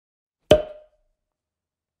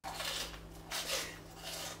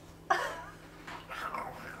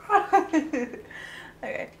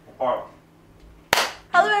Alright.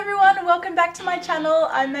 Hello everyone, welcome back to my channel.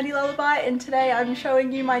 I'm Maddie Lullaby and today I'm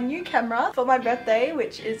showing you my new camera for my birthday,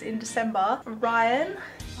 which is in December. Ryan,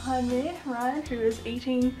 behind me, Ryan, who is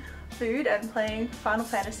eating food and playing Final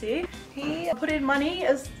Fantasy. He put in money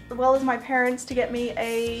as well as my parents to get me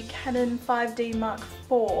a Canon 5D Mark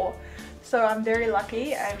IV. So I'm very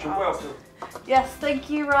lucky and You're welcome. Yes,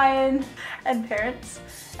 thank you Ryan and parents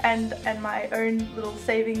and my own little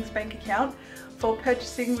savings bank account for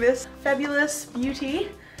purchasing this fabulous beauty.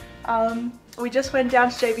 We just went down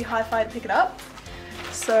to JB Hi-Fi to pick it up.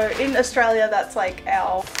 So in Australia that's like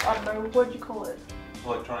our, I don't know, what do you call it?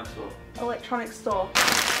 Electronic store. Electronic store.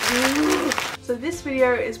 Ooh. So this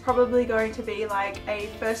video is probably going to be like a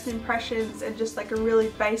first impressions and just like a really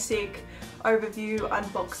basic overview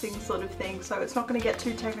unboxing sort of thing, so it's not going to get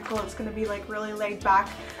too technical, it's going to be like really laid back.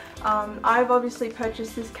 I've obviously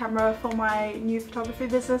purchased this camera for my new photography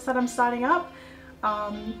business that I'm starting up.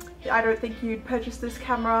 I don't think you'd purchase this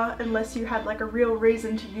camera unless you had like a real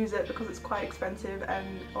reason to use it because it's quite expensive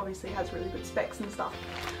and obviously has really good specs and stuff.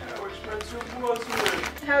 How expensive was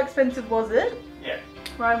it? How expensive was it? Yeah.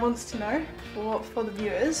 Ryan wants to know for the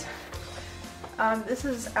viewers. This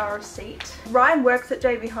is our receipt. Ryan works at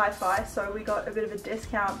JB Hi-Fi, so we got a bit of a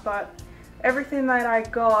discount, but everything that I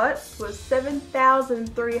got was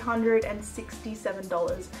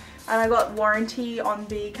 $7,367. And I got warranty on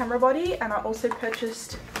the camera body, and I also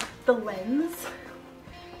purchased the lens,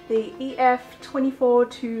 the EF 24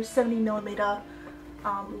 to 70mm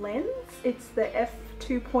lens. It's the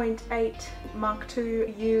f2.8 Mark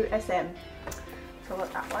II USM. So I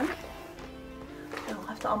got that one. And I'll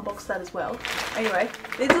have to unbox that as well. Anyway,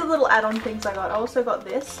 these are the little add-on things I got. I also got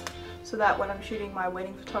this, so that when I'm shooting my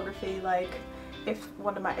wedding photography, like if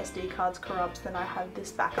one of my SD cards corrupts, then I have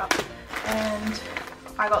this backup. And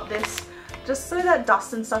I got this just so that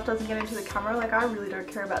dust and stuff doesn't get into the camera. Like I really don't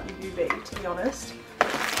care about the UV, to be honest.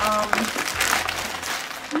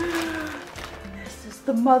 This is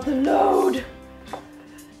the mother load.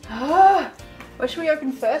 What should we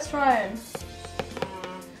open first, Ryan?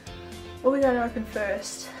 What are we going to open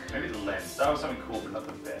first? Maybe the lens. That was something cool, but not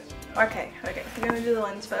the best. Okay, we're going to do the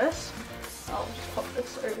lens first. I'll just pop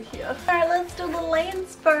this over here. Alright, let's do the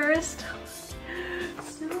lens first.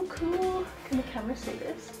 So cool. Can the camera see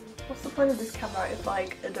this? What's the point of this camera if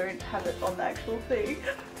like I don't have it on the actual thing?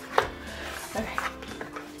 Okay.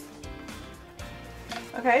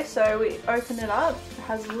 Okay, so we open it up. It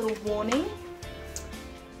has a little warning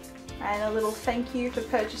and a little thank you for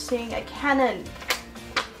purchasing a Canon.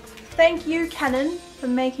 Thank you Canon for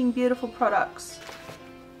making beautiful products.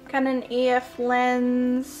 Canon EF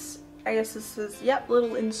lens. I guess this is, yep,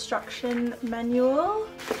 little instruction manual.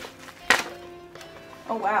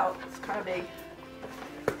 Oh wow, it's kind of big.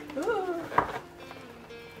 Ooh.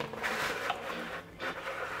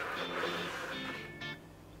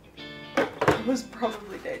 It was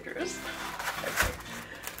probably dangerous. Okay.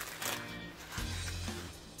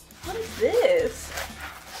 What is this?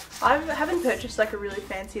 I haven't purchased like a really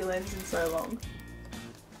fancy lens in so long.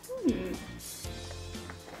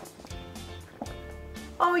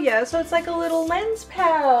 Oh yeah, so it's like a little lens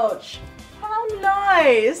pouch. How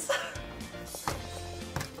nice.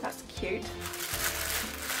 That's cute.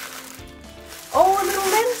 Oh, a little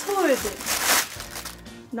lens hood.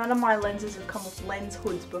 None of my lenses have come with lens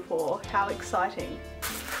hoods before. How exciting.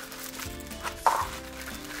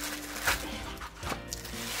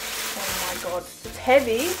 Oh my god, it's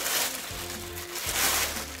heavy.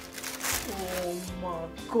 Oh my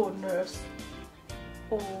goodness.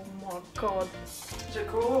 Oh my god. Is it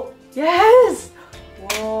cool? Yes!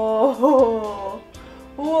 Whoa!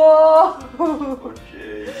 Whoa! Oh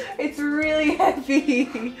jeez. It's really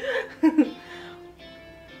heavy.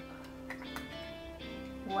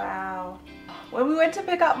 Wow. When we went to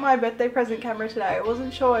pick up my birthday present camera today, I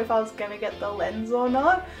wasn't sure if I was gonna get the lens or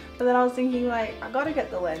not, but then I was thinking like, I gotta get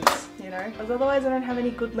the lens, you know, because otherwise I don't have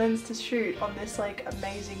any good lens to shoot on this like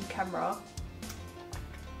amazing camera.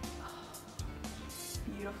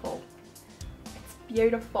 Beautiful. It's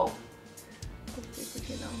beautiful. Let's see if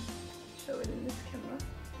we can show it in this camera.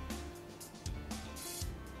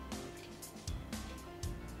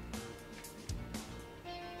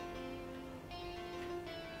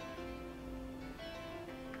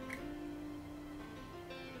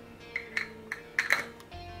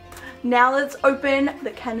 Now let's open the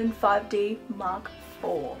Canon 5D Mark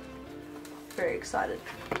IV. Very excited.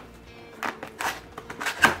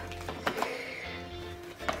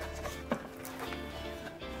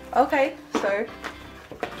 Okay, so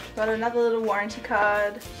got another little warranty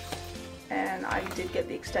card, and I did get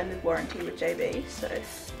the extended warranty with JB, so that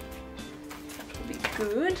will be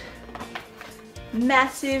good.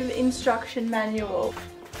 massive instruction manual.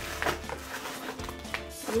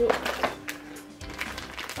 Little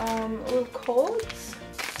cords.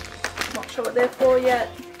 Not sure what they're for yet.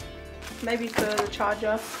 Maybe for the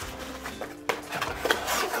charger.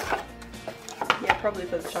 Yeah, probably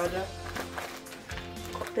for the charger.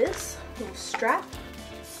 Got this little strap,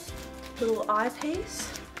 little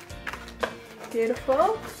eyepiece.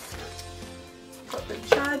 Beautiful. Got the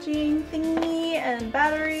charging thingy and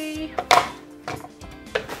battery.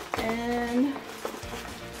 And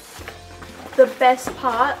the best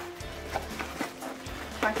part,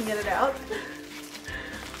 if I can get it out.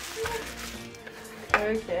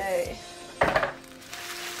 Okay.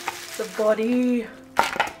 The body.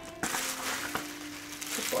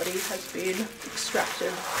 The body has been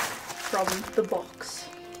extracted from the box.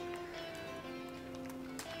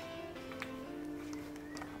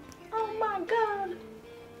 Oh my god.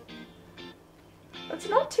 That's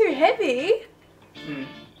not too heavy.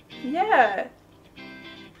 Yeah.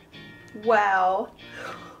 Wow.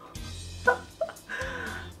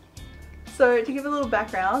 So to give a little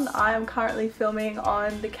background, I am currently filming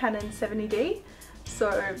on the Canon 70D. So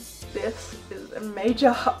this is a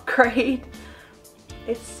major upgrade.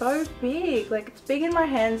 It's so big, like it's big in my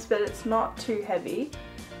hands, but it's not too heavy,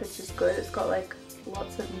 which is good. It's got like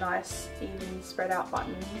lots of nice, even spread out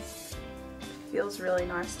buttons. It feels really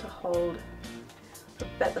nice to hold. I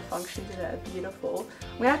bet the functions in it are beautiful.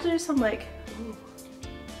 I'm gonna have to do some like,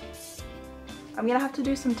 I'm gonna have to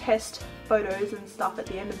do some test photos and stuff at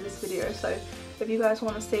the end of this video. So if you guys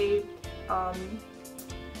want to see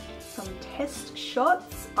some test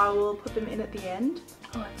shots, I will put them in at the end.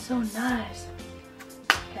 Oh, it's so nice.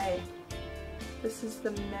 Okay, this is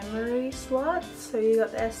the memory slot. So you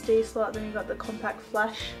got the SD slot, then you got the compact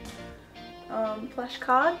flash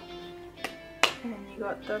card, and you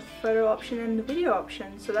got the photo option and the video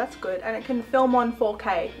option. So that's good, and it can film on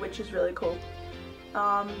 4K, which is really cool.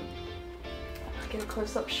 I'll get a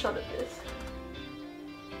close-up shot of this.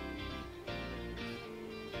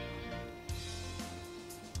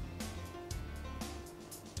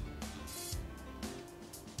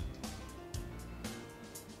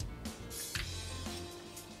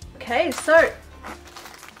 Okay, so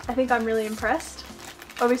I think I'm really impressed.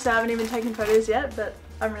 Obviously I haven't even taken photos yet, but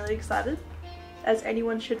I'm really excited, as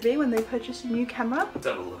anyone should be when they purchase a new camera. Let's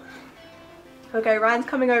have a look. Okay, Ryan's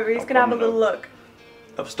coming over, he's gonna have a little look.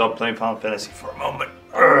 I've stopped playing Final Fantasy for a moment.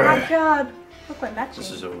 Oh my god, look, we're matching.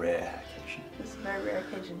 This is a rare occasion. This is a very rare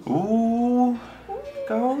occasion. Ooh,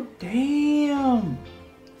 god damn.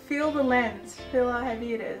 Feel the lens, feel how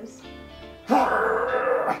heavy it is.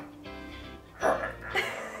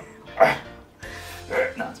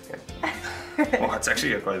 No, it's okay. Well, it's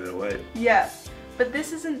actually got quite a bit of weight. Yeah, but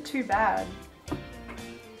this isn't too bad.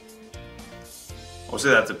 Also,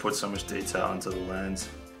 they have to put so much detail into the lens.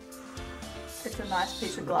 It's a nice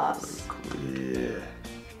piece of glass. Clear.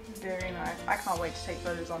 Very nice. I can't wait to take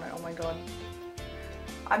photos on it, oh my god.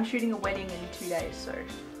 I'm shooting a wedding in 2 days, so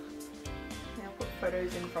I'll put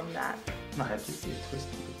photos in from that. No, I have to see it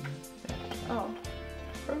twisted. Yeah. Oh.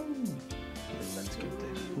 Boom. The lens get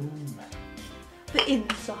there. Boom. The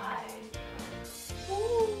inside.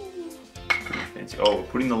 Ooh. Fancy. Oh, we're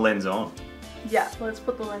putting the lens on. Yeah, let's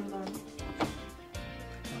put the lens on.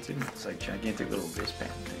 It's even it's like gigantic little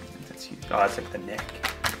wristband thing. That's huge. Oh, it's like the neck.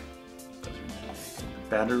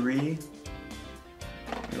 Battery.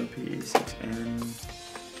 P6N.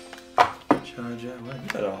 Charger. Wow, you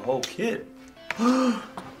got a whole kit. I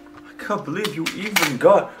can't believe you even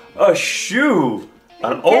got a shoe.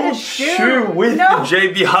 An old shoe with the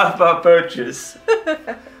JB Hi-Fi purchase.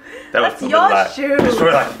 That was your shoe. It's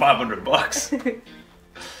for like $500.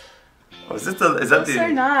 Oh, is that so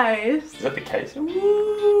nice. Is that the case?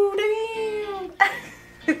 Ooh, damn.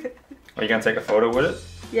 Are you gonna take a photo with it?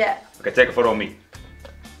 Yeah. Okay, take a photo of me.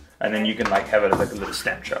 And then you can like have it as like a little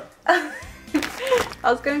snapshot. I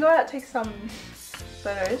was gonna go out and take some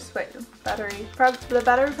photos. Wait, battery. The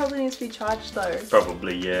battery probably needs to be charged though.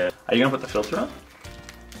 Probably, yeah. Are you gonna put the filter on?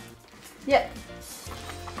 Yeah.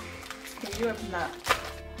 Here, you open that.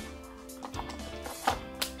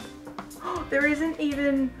 There isn't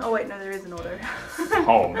even. Oh wait, no, there is an auto.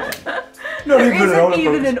 Oh man. There isn't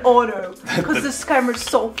even an auto because this camera's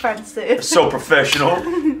so fancy. So professional.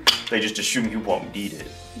 They just assume you won't need it.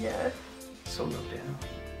 Yeah. So low down.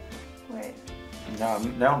 Wait.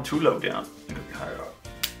 Now I'm too low down. I'm gonna be higher up.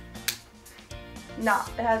 Nah,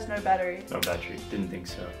 it has no battery. No battery. Didn't think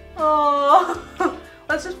so. Oh,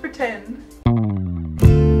 let's just pretend.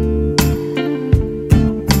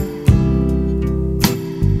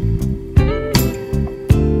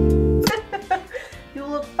 You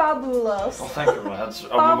look fabulous. Oh, thank you, man. I've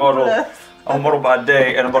got I'm a model by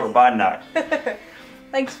day and a model by night.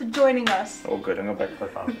 Thanks for joining us. Oh good, I'm going back to play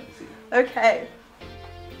Final Fantasy. Okay.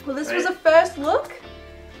 Well, this was a first look.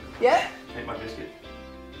 Yeah? Take my biscuit.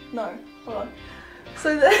 No, hold on.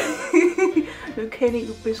 So you can't eat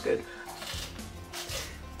your biscuit.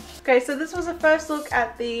 Okay, so this was a first look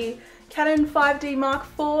at the Canon 5D Mark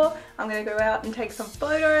IV. I'm going to go out and take some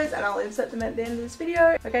photos and I'll insert them at the end of this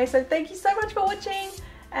video. Okay, so thank you so much for watching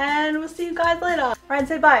and we'll see you guys later. Ryan,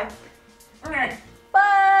 say bye. Okay.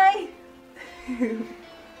 Bye.